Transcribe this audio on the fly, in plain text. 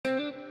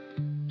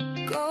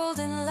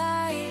golden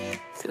light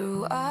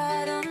through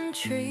autumn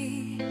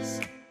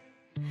trees.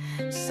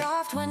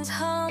 Soft winds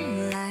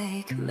hum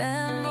like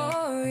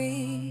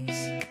memories.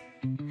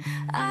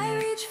 I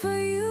reach for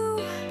you,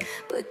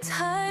 but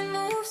time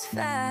moves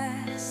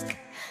fast.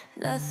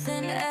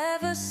 Nothing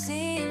ever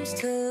seems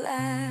to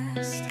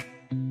last.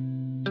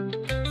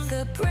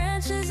 The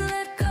branches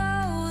let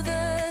go,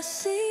 the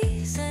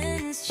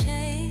seasons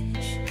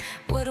change.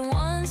 What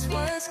once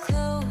was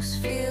close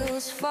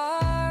feels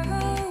far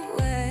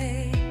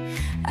away.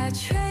 I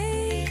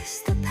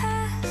trace the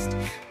past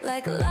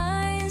like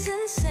lines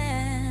in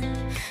sand,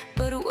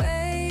 but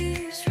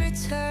waves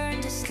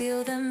return to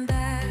steal them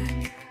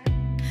back.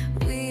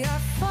 We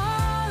are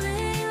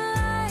falling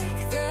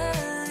like the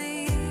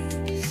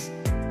leaves,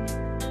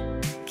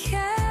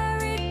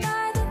 carried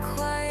by the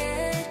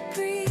quiet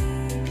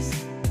breeze.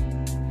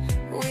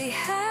 We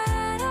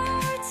had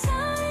our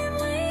time,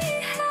 we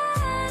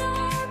had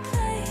our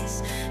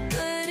place,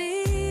 but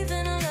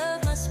even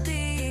love must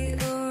be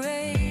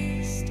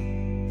erased.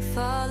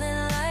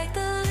 Falling like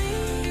the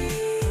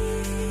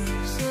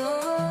leaves,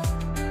 oh,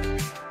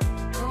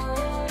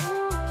 oh,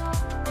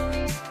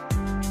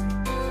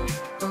 oh,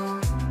 oh.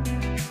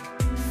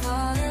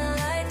 Falling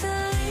like the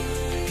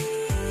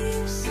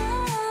leaves, oh,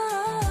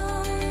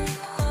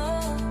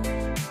 oh.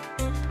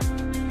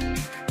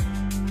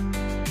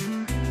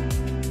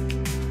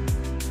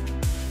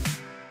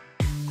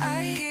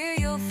 I hear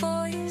your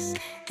voice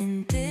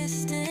in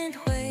distant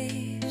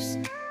waves,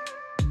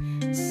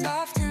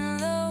 soft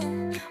and low,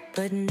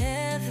 but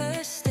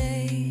never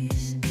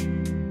stays.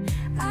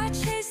 I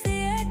chase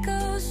the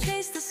echoes,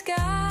 chase the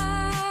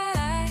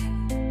sky,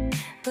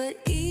 but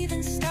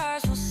even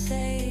stars will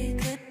say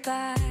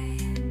goodbye.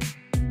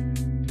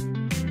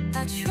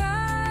 I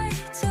try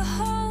to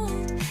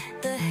hold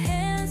the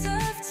hands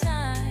of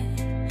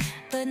time,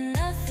 but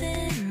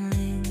nothing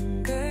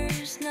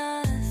lingers,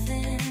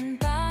 nothing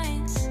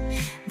binds.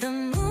 The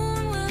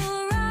moon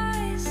will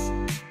rise,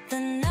 the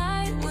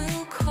night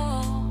will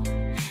call,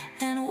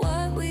 and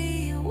what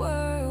we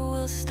were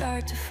will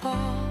start to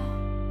fall.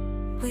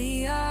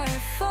 We are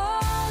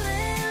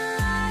falling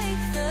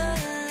like the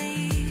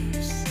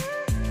leaves,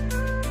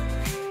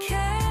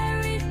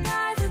 carried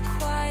by the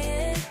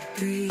quiet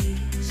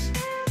breeze.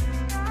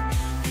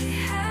 We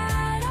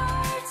had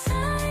our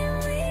time,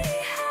 we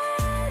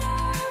had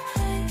our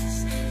place,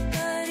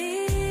 but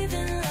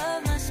even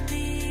love must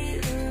be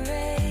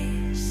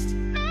erased.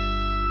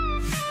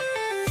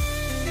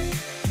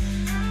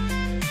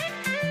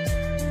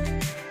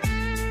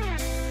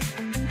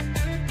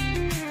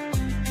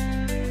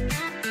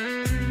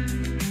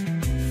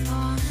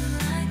 Falling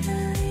like the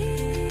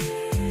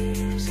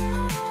leaves,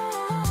 oh,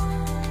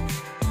 oh,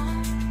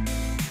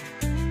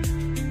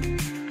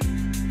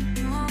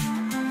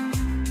 oh.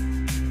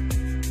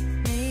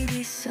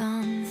 Maybe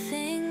some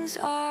things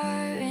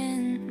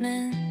aren't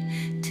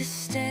meant to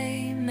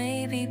stay.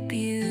 Maybe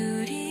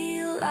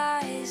beauty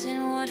lies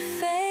in what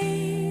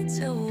fades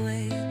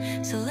away.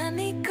 So let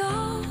me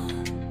go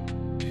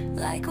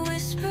like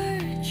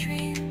whispered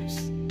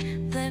dreams.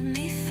 Let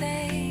me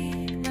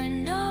fade where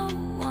no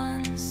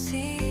one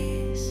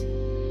sees.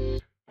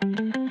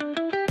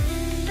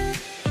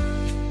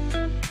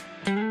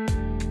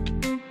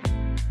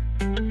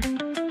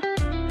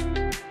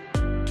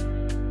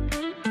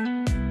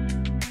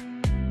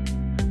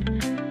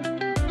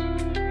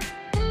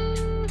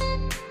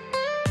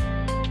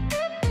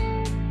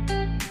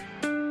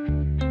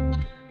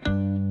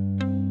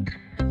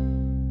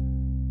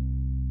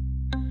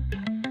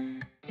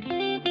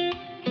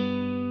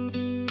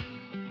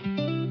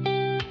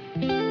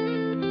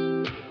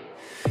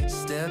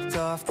 Stepped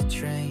off the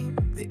train,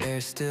 the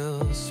air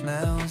still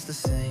smells the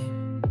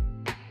same.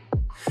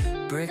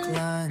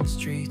 Brick-lined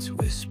streets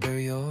whisper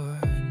your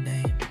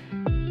name.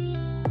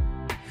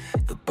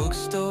 The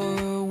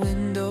bookstore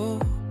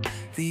window,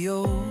 the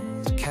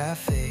old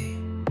cafe.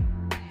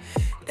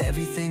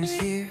 Everything's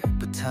here,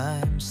 but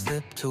time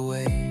slipped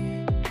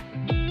away.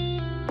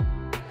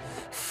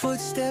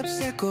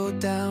 Footsteps echo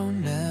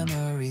down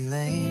memory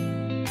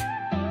lane.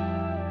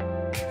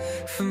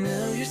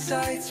 Familiar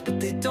sights, but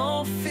they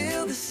don't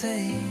feel the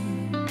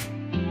same.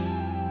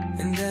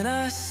 And then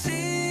I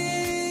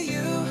see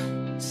you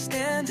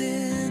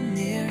standing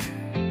near,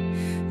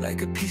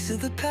 like a piece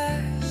of the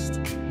past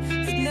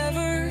that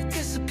never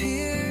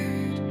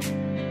disappeared.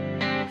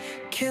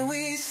 Can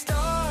we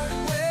start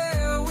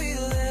where we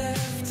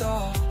left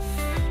off?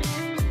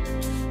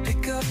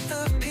 Pick up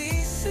the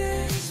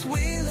pieces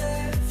we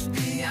left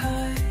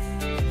behind.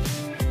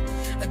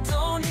 I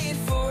don't need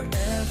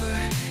forever,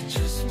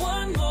 just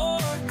one more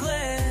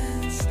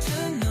glance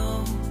to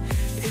know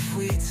if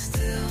we'd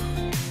still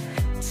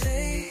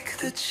take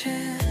the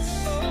chance.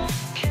 Oh,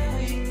 can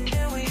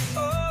we, oh,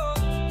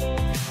 oh,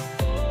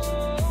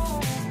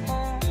 oh,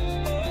 oh,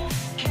 oh,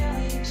 can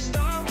we,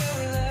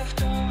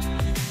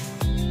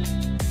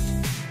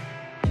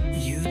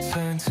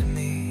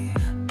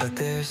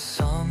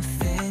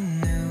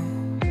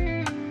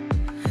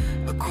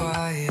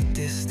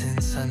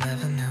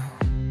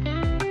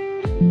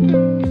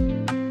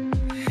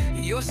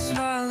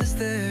 smile is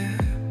there,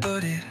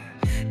 but it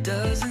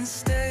doesn't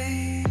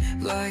stay.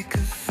 Like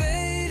a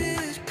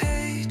faded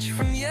page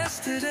from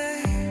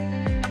yesterday.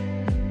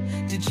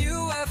 Did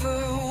you ever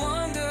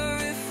wonder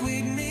if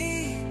we'd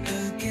meet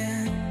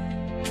again?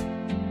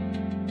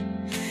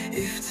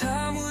 If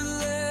time would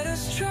let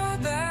us try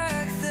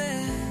back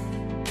then?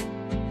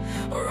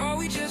 Or are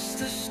we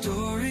just a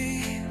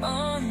story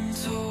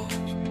untold?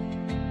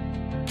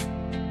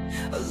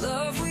 A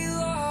love we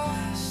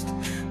lost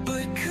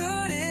but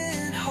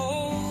couldn't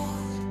hold.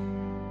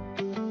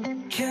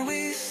 Can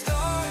we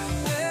start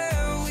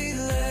where we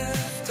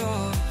left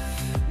off?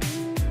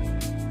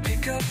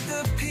 Pick up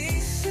the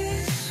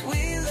pieces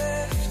we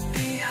left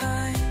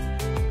behind.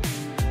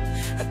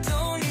 I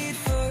don't need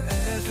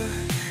forever,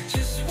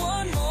 just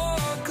one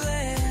more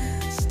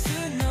glance to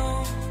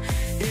know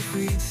if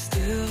we'd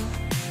still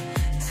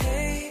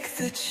take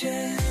the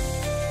chance.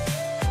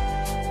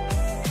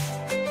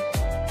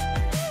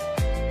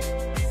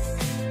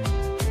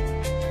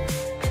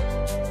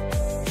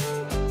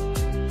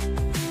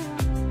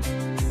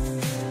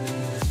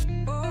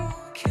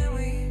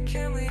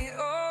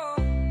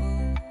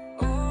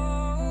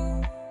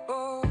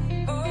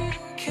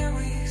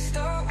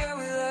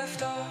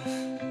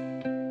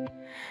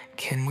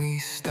 Can we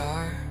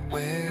start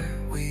where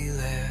we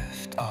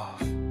left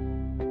off?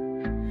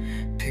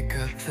 Pick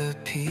up the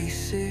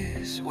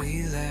pieces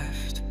we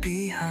left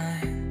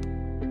behind.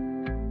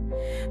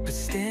 But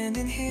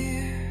standing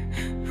here,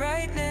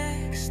 right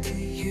next to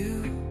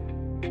you,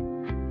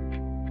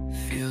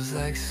 feels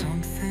like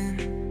something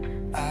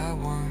I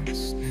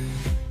once knew.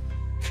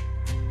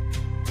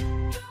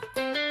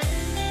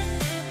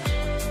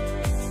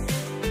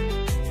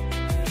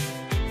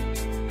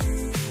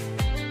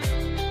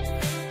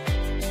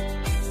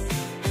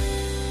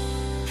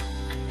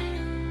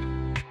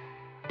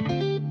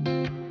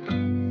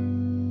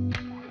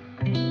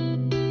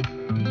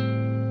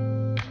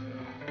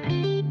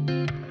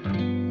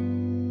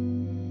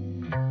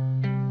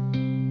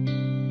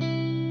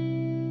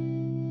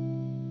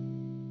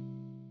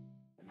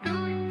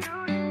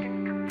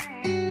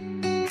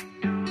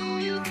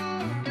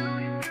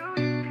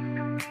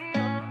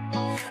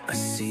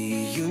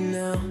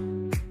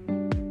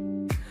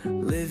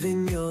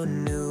 Living your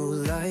new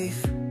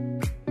life.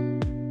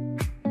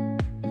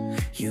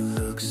 You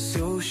look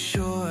so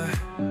sure,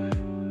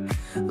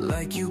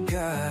 like you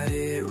got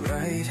it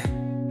right.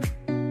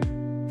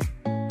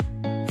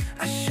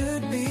 I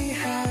should be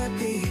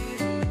happy,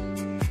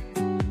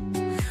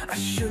 I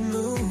should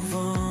move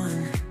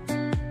on.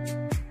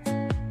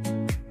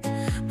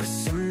 But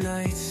some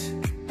nights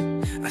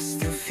I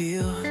still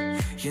feel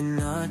you're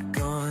not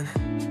gone.